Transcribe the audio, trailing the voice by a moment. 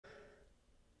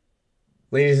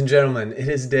Ladies and gentlemen, it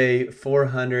is day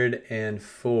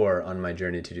 404 on my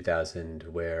journey to 2000,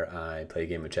 where I play a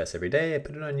game of chess every day. I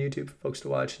put it on YouTube for folks to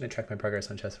watch, and I track my progress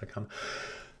on chess.com.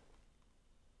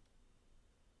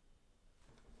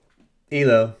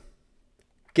 ELO.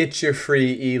 Get your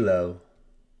free ELO.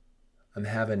 I'm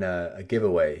having a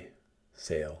giveaway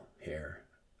sale here,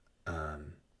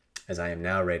 as I am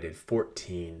now rated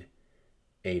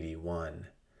 1481.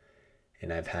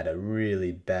 And I've had a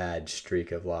really bad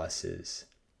streak of losses.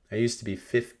 I used to be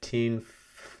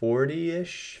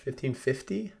 1540-ish,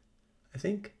 1550, I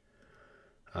think.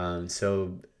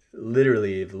 So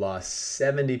literally I've lost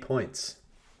 70 points,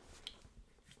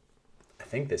 I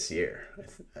think, this year,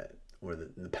 or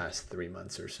the past 3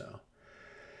 months or so.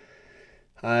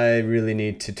 I really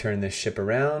need to turn this ship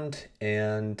around,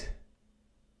 and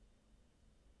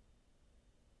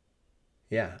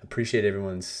yeah, appreciate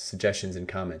everyone's suggestions and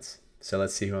comments. So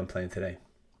let's see who I'm playing today.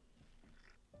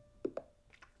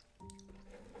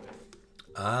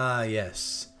 Ah,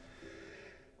 yes.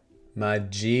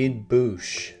 Majid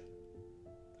Bouche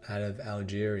out of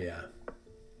Algeria.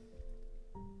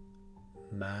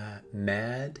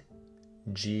 Majid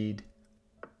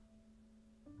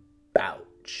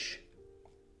Bouche.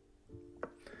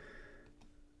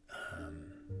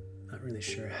 Not really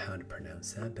sure how to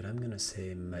pronounce that, but I'm going to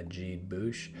say Majid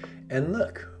Bouche. And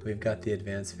look, we've got the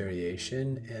advanced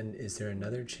variation. And is there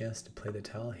another chance to play the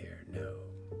towel here? No.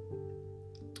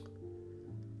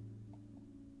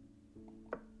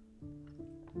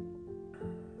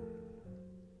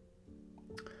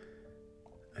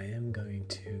 I am going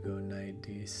to go knight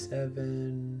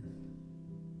d7.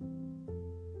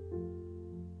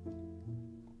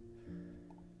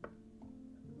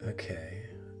 Okay.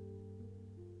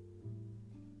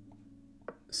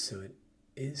 So it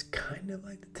is kind of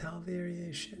like the towel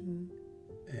variation,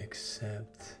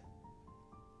 except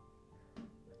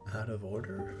out of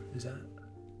order. Was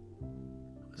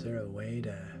there a way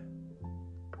to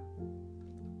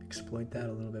exploit that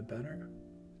a little bit better?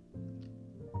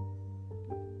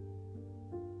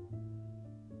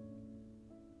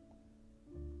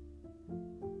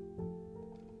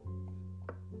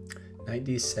 Knight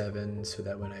d7, so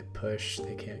that when I push,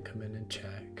 they can't come in and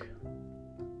check.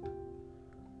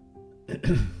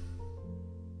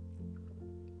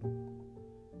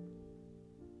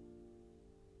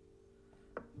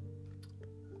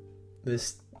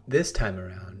 This time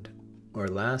around, or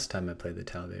last time I played the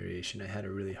towel variation, I had a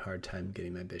really hard time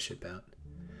getting my bishop out.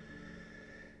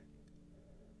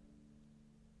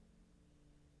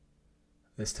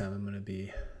 This time I'm going to be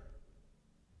a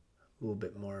little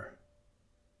bit more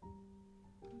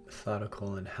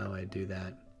methodical in how I do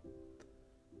that.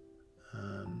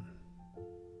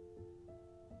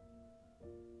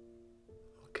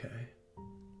 Okay.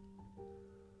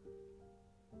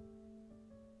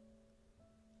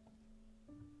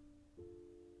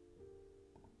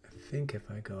 I think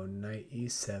if I go knight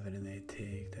e7 and they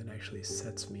take, that actually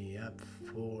sets me up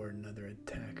for another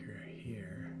attacker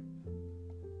here.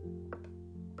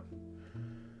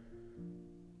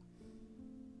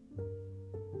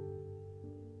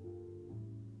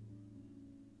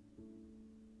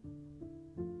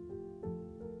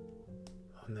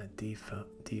 On that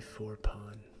d4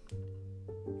 pawn.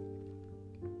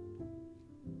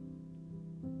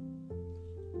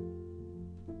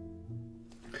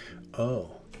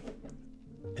 Oh,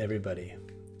 everybody,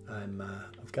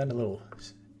 I've got a little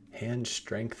hand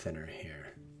strengthener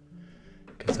here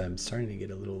because I'm starting to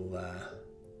get a little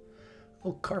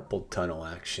carpal tunnel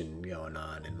action going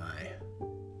on in my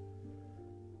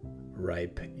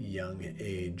ripe young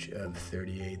age of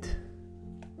 38.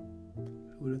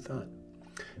 Who would have thought?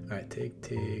 All right,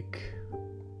 take.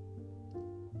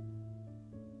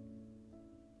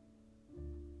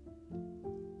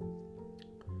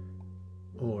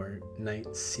 Or knight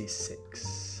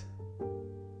c6.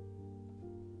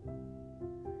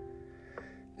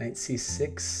 Knight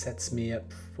c6 sets me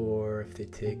up for, if they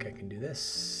take, I can do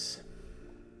this.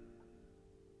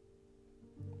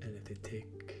 And if they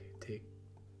take,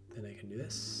 then I can do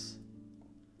this.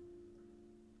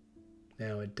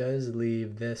 Now it does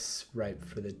leave this ripe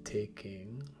for the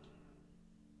taking,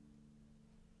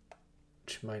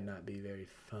 which might not be very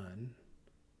fun.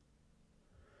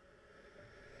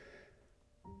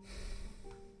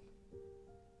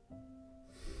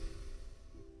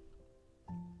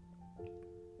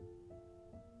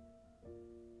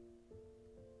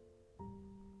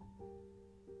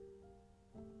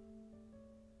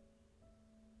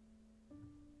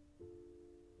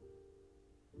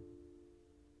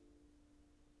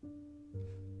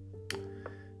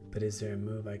 But is there a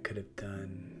move I could have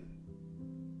done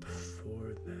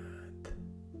before that?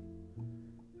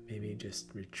 Maybe maybe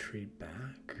just retreat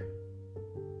back.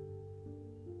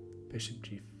 Bishop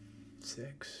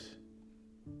g6.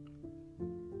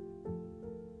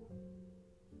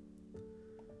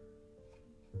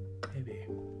 Maybe.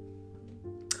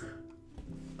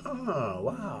 Oh,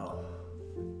 wow.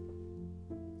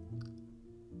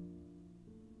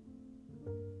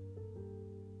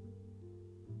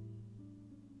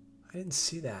 I didn't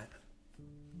see that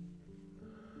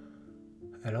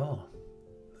at all.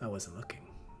 I wasn't looking.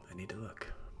 I need to look.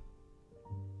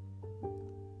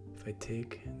 If I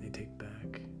take and they take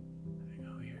back, I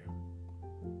go here.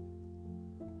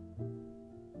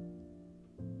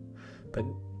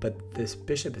 But this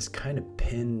bishop is kind of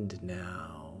pinned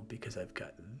now because I've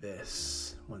got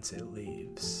this once it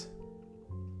leaves.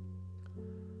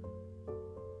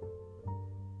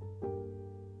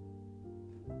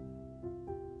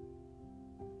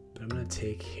 But I'm going to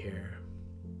take here.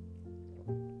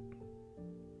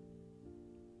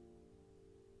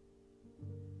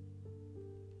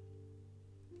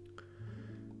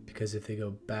 Because if they go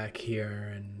back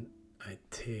here and I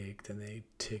take, then they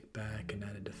take back and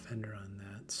add a defender on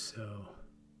that. So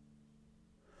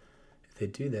if they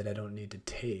do that, I don't need to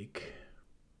take.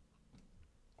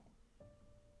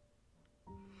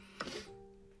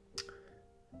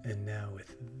 And now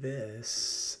with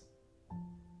this,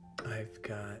 I've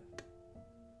got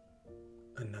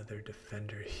another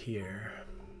defender here.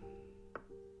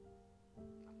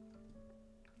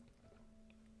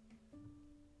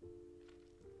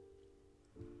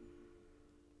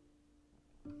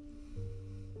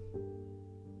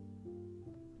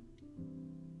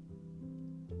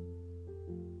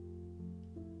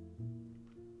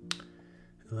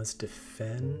 Let's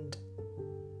defend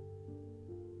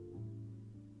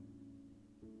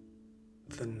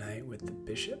the knight with the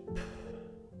bishop.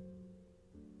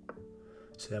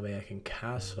 So that way I can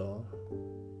castle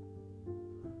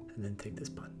and then take this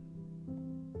pawn.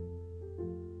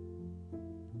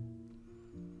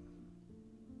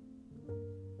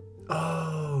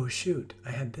 Oh, shoot.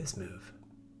 I had this move.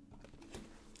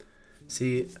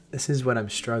 See, this is what I'm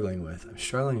struggling with. I'm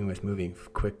struggling with moving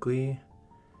quickly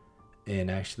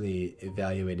and actually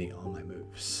evaluating all my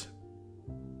moves.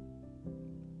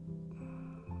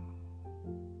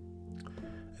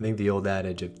 I think the old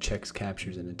adage of checks,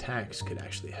 captures, and attacks could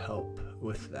actually help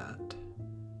with that.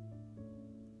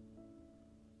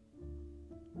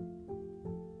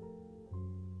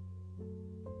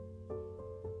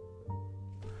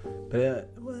 But it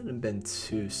wouldn't have been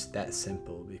that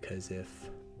simple, because if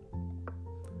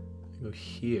I go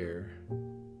here,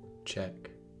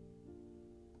 check,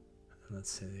 and let's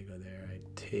say they go there, I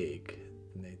take,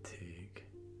 and they take.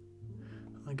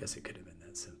 Well, I guess it could have been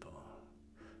that simple.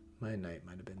 My knight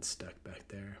might have been stuck back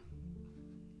there.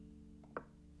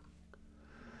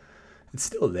 It's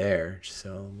still there,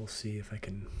 so we'll see if I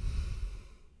can.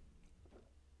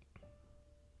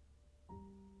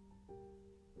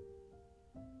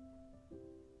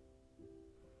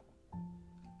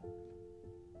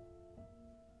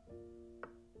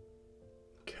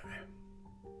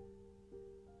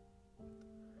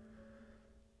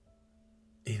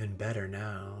 Even better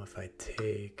now, if I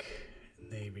take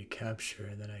and they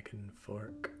recapture, then I can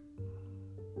fork.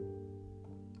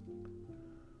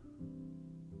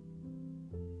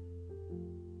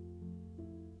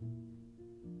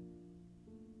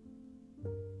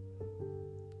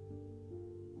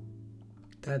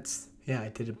 Yeah, I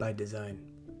did it by design.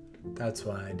 That's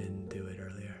why I didn't do it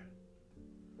earlier.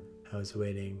 I was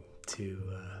waiting to,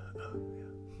 oh, yeah.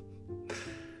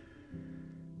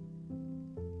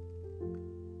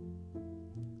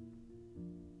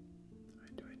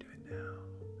 Do I do it now?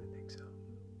 I think so.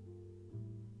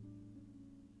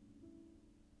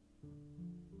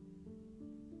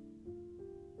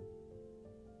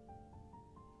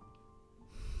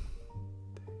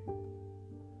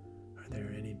 Are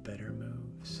there any better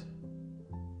moves?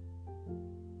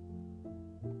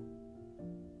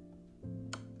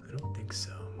 I don't think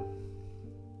so.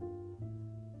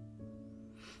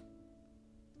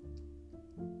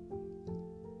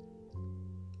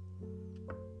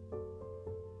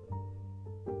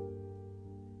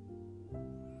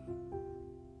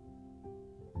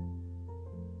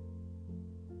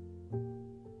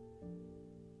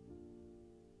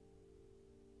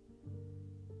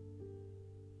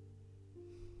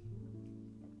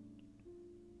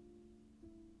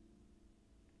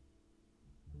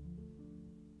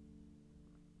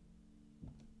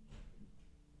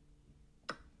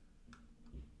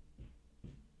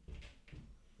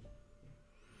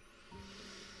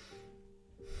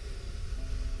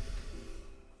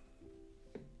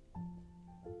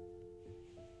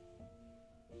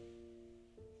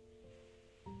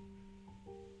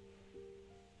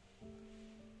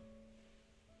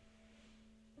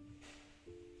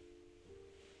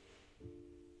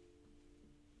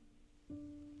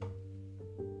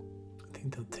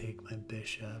 think they'll take my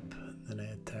bishop, then I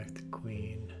attack the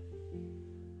queen.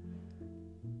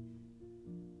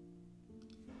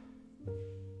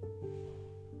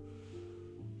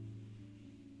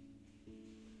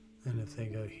 And if they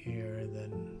go here,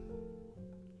 then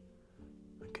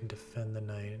I can defend the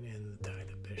knight and attack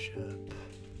the bishop.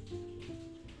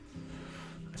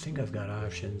 I think I've got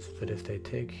options, but if they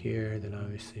take here, then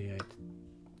obviously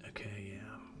okay, yeah.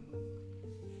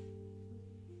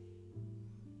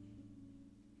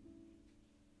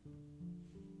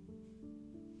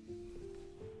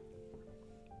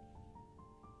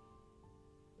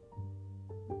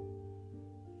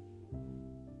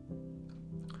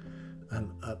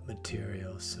 I'm up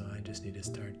material, so I just need to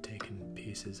start taking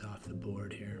pieces off the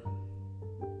board here.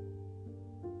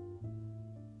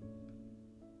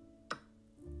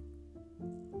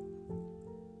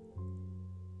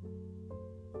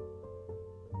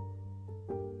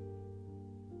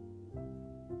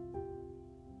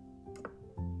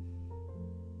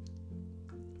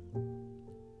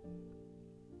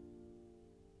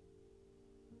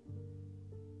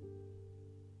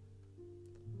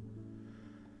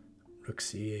 Rook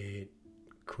c8,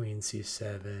 queen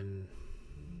c7,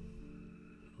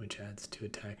 which adds 2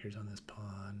 attackers on this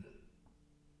pawn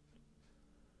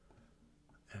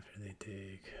after they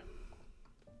take.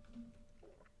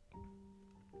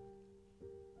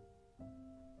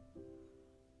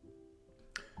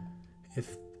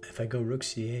 If I go rook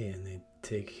c8 and they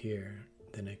take here,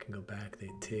 then I can go back,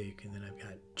 they take, and then I've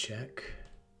got check.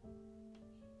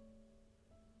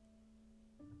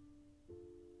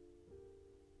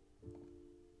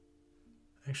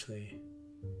 Actually,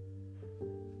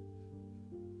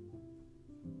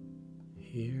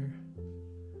 here,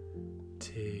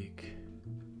 take,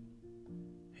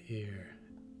 here,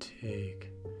 take,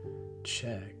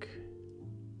 check.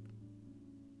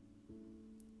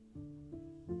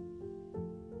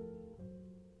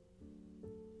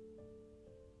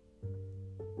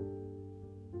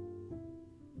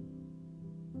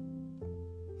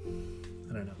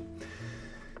 I don't know.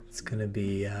 It's gonna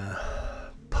be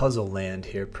puzzle land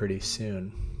here pretty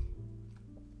soon.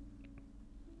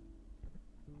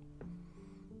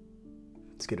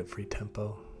 Let's get a free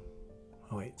tempo.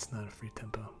 Oh wait, it's not a free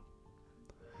tempo.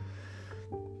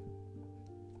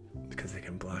 Because I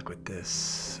can block with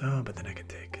this. Oh, but then I can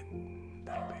take, and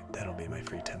that'll be my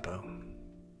free tempo.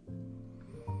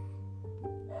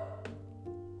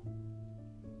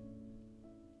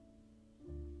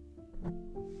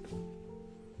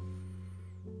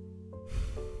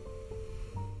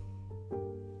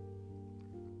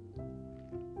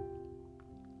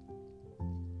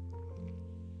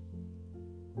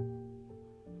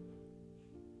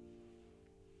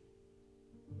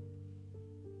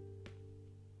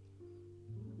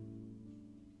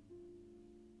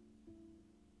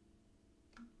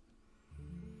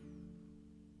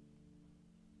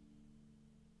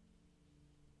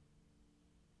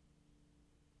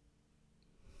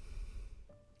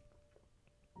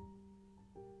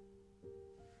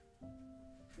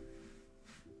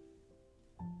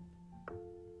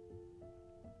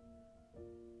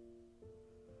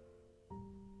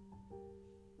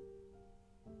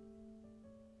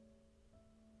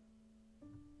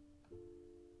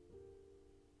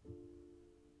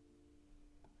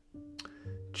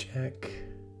 Check.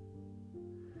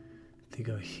 They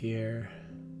go here.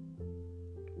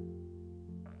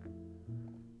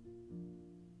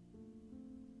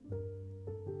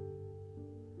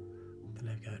 Then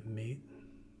I've got mate.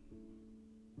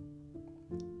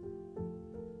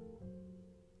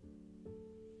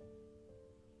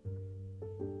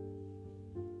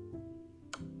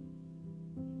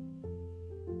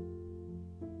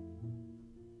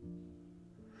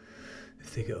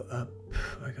 If they go up,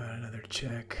 I got another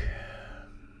check.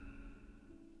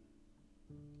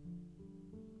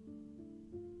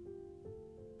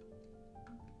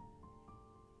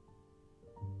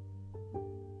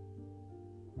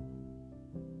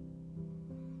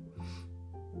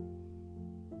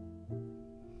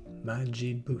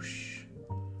 Majid Bush,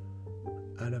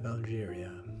 out of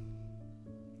Algeria.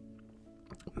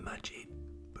 Majid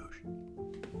Bush.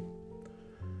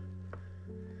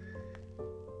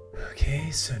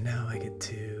 Okay, so now I get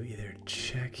to either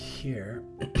check here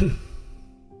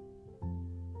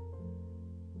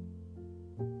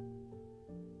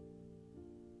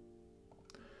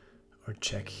or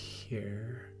check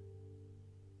here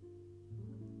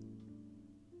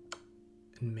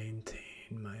and maintain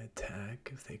my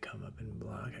attack. If they come up and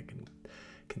block, I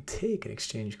can take and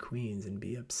exchange queens and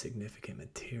be up significant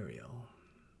material.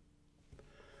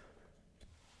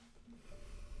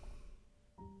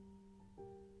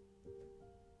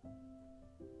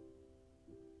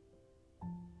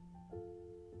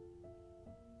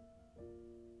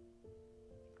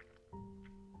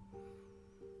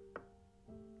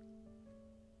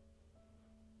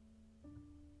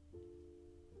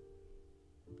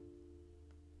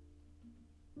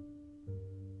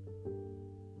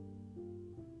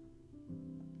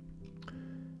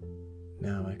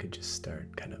 Now I could just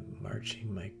start kind of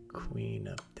marching my queen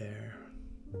up there.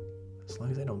 As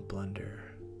long as I don't blunder,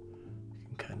 I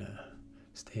can kind of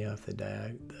stay off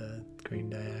the green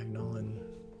diagonal and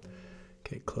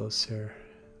get closer.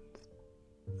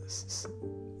 This is,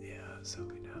 yeah, so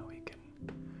now we can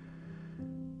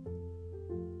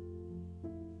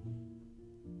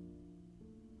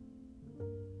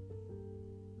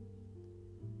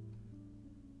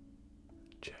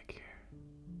check here.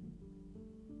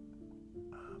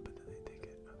 But then they take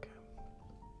it, okay.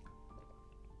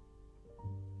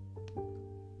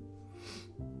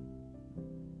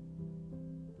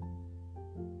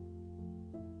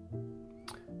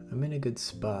 I'm in a good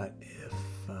spot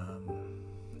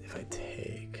if I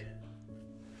take.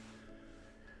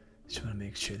 Just want to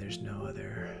make sure there's no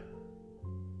other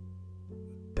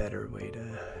better way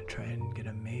to try and get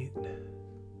a mate.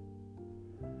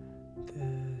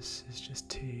 This is just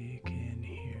take in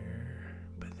here,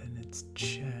 but then it's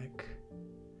check,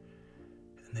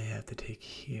 and they have to take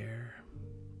here.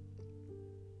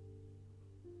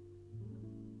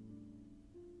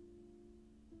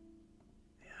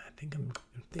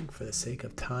 I think for the sake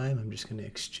of time, I'm just going to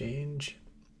exchange.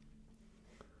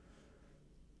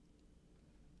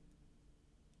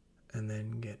 And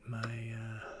then get my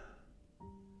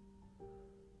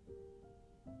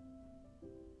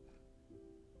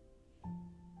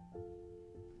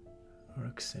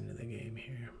rooks into the game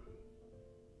here.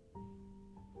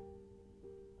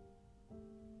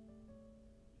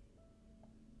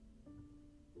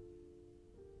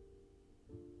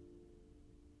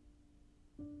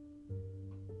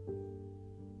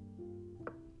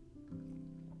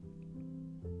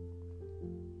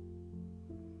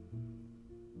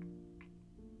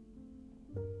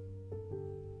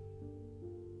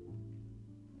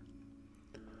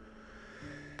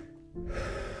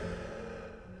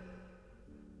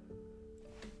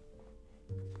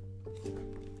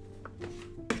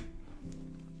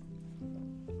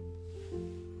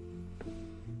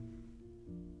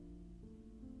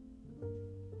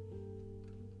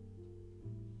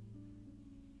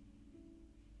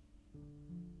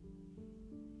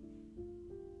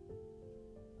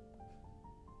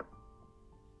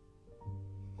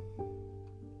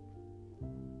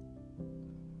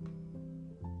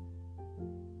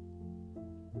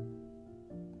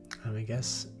 I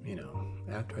guess,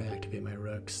 after I activate my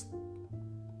rooks,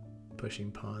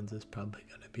 pushing pawns is probably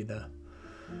going to be the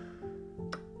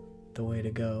way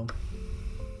to go.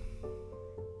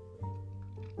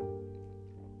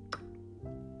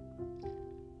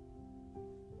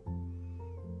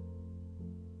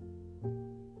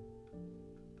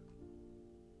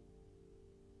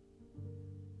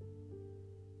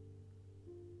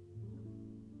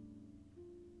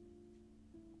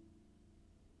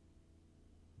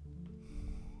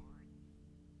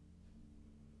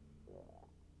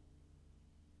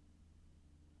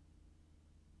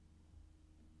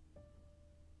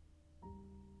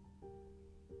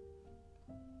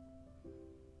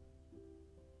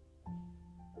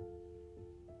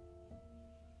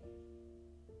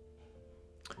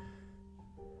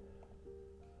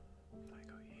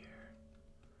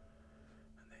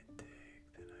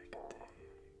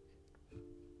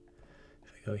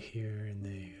 Go here and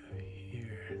they go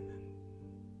here and then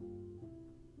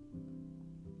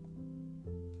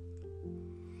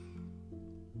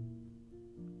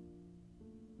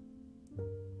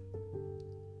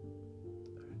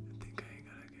I think I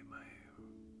gotta get my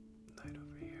knight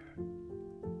over here.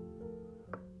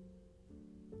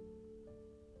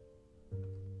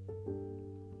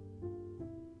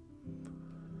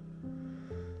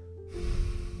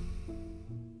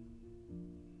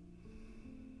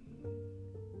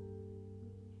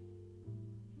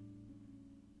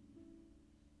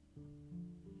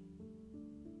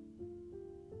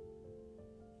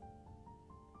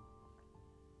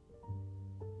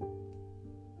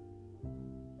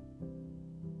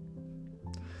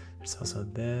 There's also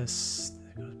this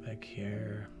that goes back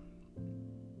here.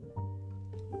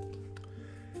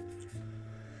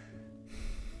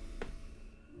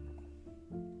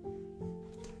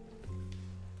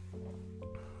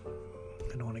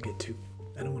 I don't want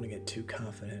to get too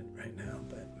confident right now,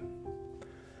 but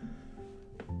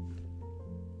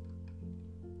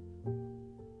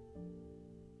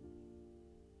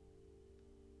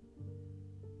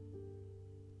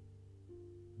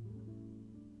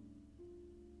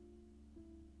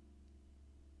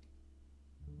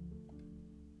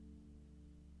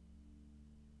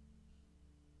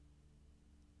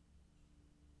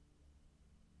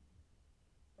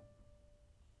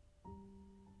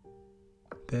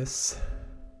this.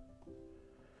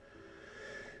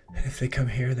 And if they come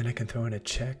here, then I can throw in a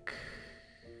check.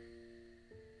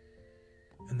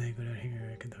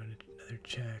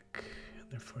 check.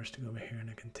 They're forced to go over here, and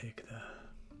I can take the.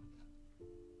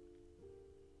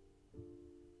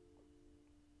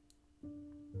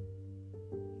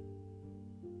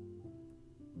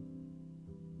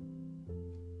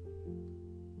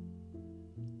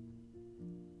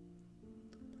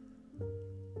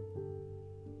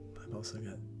 I've also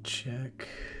got check.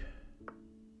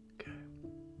 Okay.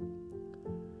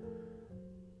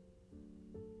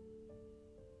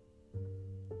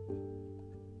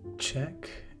 Check.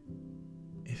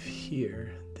 If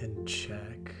here, then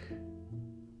check.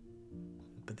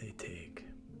 But they take.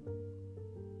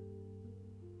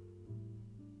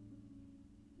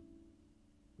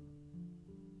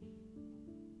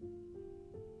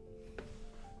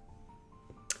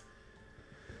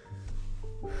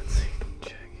 Let's see.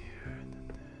 Check here and then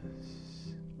this.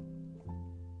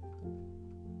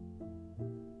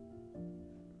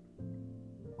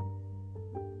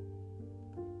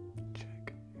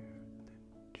 Check here and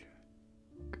then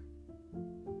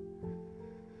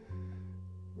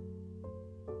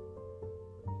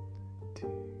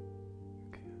check.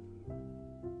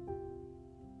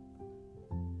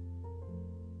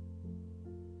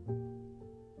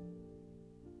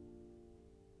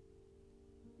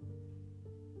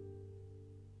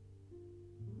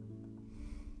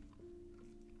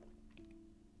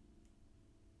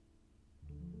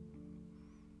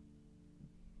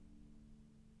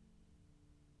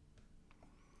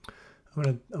 I'm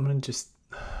gonna just,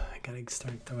 I gotta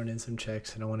start throwing in some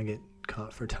checks. I don't want to get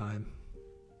caught for time.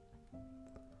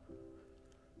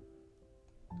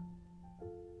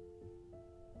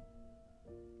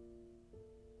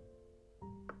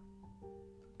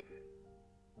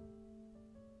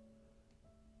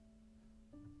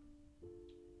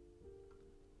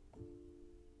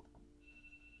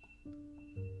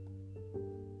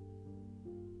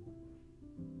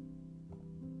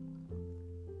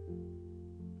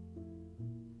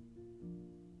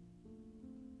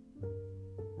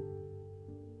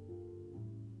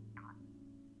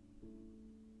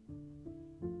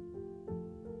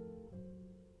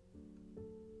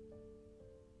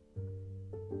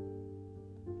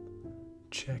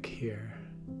 Check here.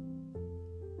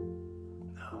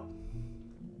 No.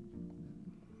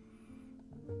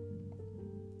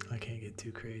 I can't get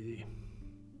too crazy.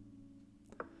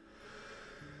 I'm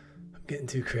getting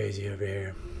too crazy over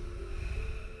here.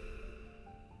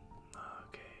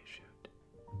 Okay, shoot.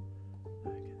 I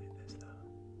can do this though.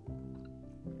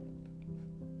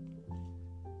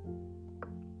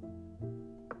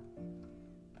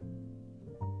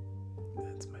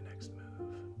 That's my next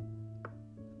move.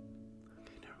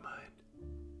 Okay, never mind.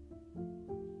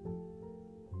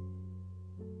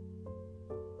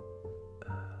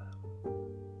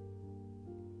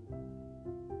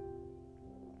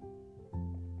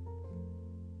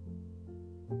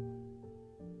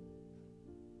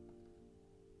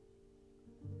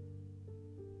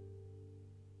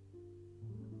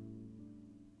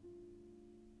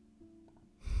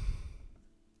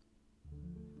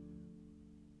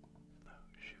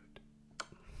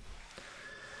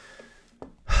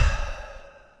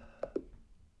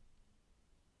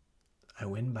 I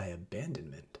win by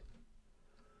abandonment.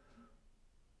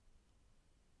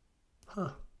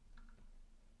 Huh.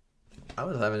 I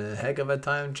was having a heck of a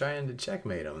time trying to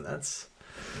checkmate him. It's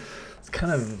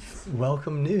kind of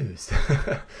welcome news.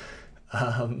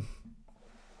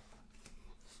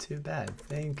 Too bad.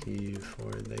 Thank you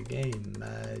for the game,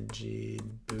 Majid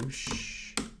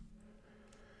Boosh.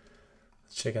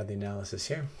 Let's check out the analysis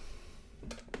here.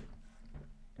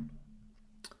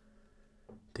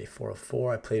 Day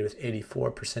 404, I played with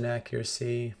 84%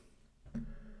 accuracy.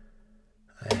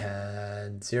 I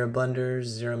had 0 blunders,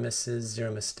 0 misses,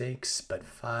 0 mistakes, but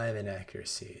 5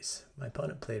 inaccuracies. My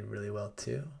opponent played really well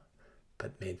too,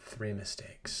 but made 3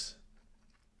 mistakes.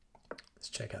 Let's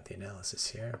check out the analysis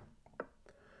here.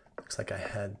 Looks like I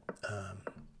had a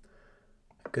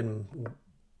good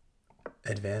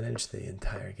advantage the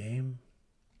entire game.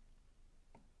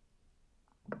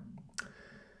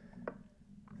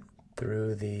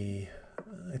 Through the,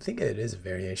 I think it is a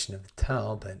variation of the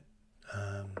towel, but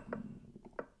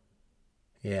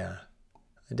yeah,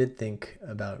 I did think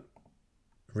about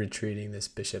retreating this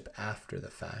bishop after the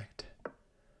fact.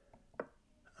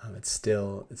 It's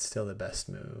still the best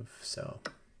move. So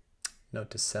note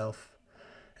to self,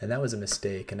 and that was a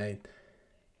mistake. And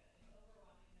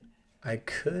I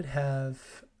could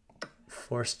have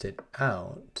forced it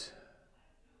out,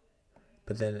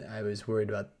 but then I was worried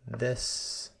about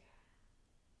this.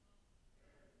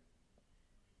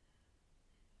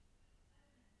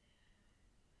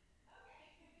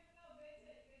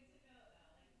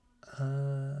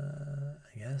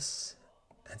 I guess.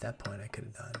 At that point, I could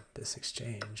have done this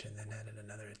exchange and then added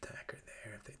another attacker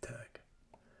there if they took.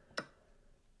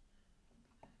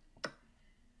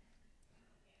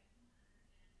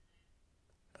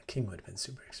 King would have been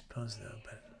super exposed though,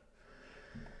 but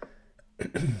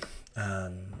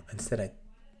instead,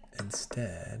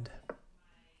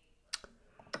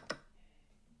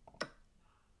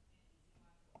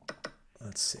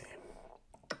 let's see.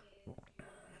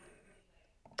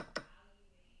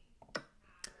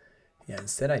 Yeah,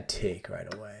 instead I take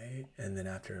right away, and then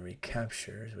after it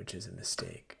recaptures, which is a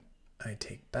mistake, I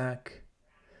take back.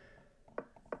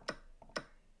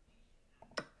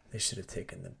 They should have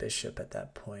taken the bishop at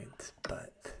that point,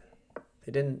 but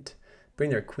they didn't. Bring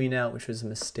their queen out, which was a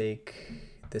mistake.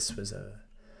 This was an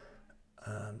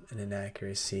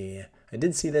inaccuracy. I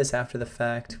did see this after the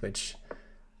fact, which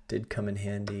did come in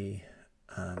handy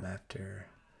after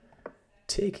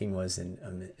taking was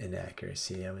an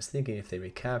inaccuracy. I was thinking if they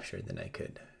recaptured, then I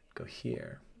could go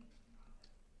here.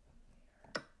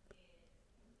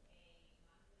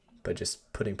 But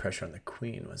just putting pressure on the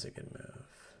queen was a good move.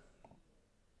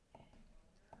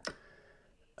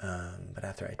 But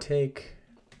after I take,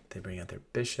 they bring out their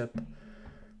bishop.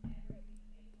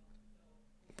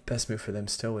 The best move for them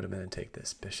still would have been to take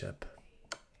this bishop.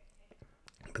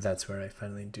 But that's where I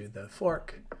finally do the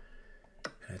fork.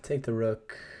 And I take the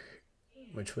rook,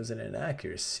 which was an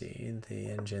inaccuracy. The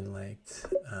engine liked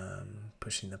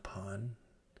pushing the pawn.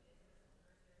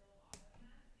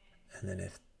 And then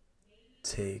if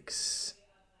takes...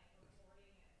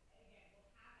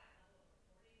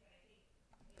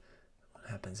 What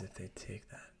happens if they take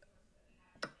that?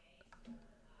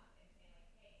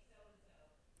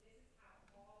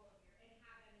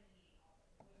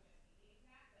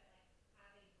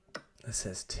 It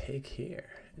says take here.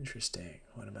 Interesting.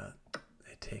 What about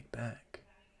they take back?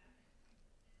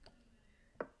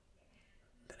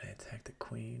 Then I attack the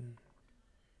queen.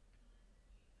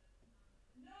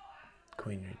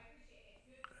 Queen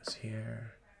goes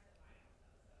here.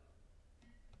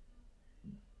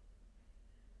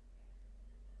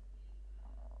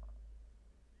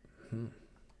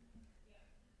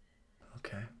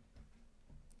 Okay.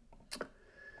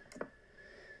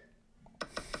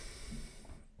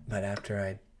 But after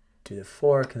I do the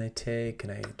fork and they take,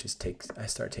 and I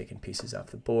start taking pieces off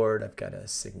the board, I've got a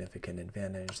significant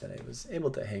advantage that I was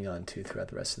able to hang on to throughout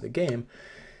the rest of the game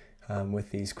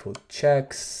with these cool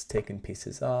checks, taking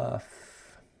pieces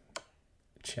off,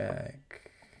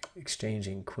 check,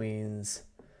 exchanging queens.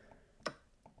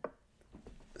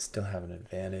 Still have an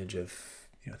advantage of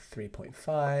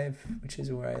 3.5, which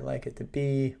is where I like it to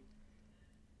be.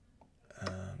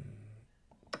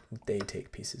 They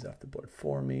take pieces off the board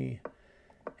for me,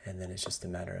 and then it's just a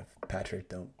matter of Patrick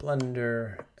don't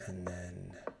blunder, and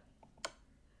then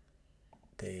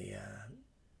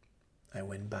I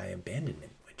win by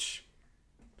abandonment, which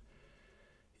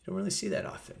you don't really see that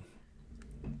often.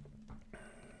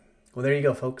 Well, there you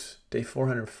go, folks. Day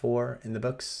 404 in the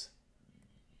books.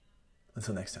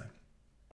 Until next time.